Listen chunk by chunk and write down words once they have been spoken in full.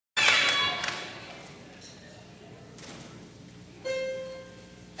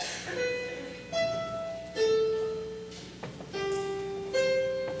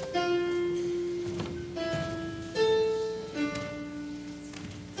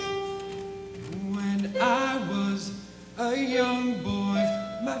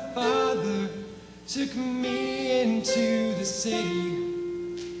took me into the city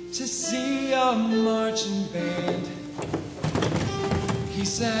to see a marching band. He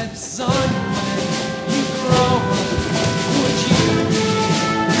said, son, when you grow up, would you be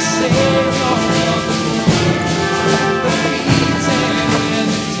the savior of the world, the beaten and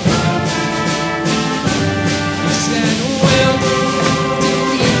the torn? He said, will you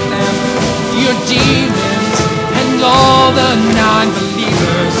defeat them, your demons and all the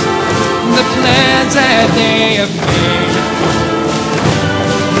non-believers, the plans that they have made?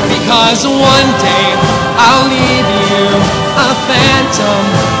 Because one day I'll leave you a phantom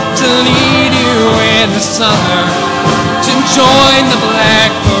to lead you in the summer to join the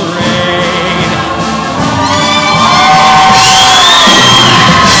Black Parade.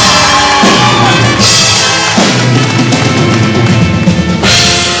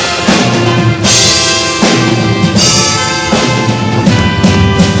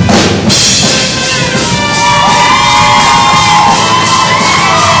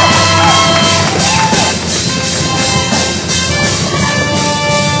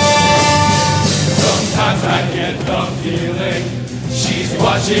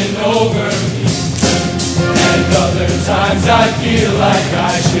 Watching over me, and other times I feel like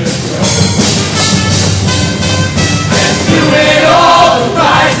I should grow.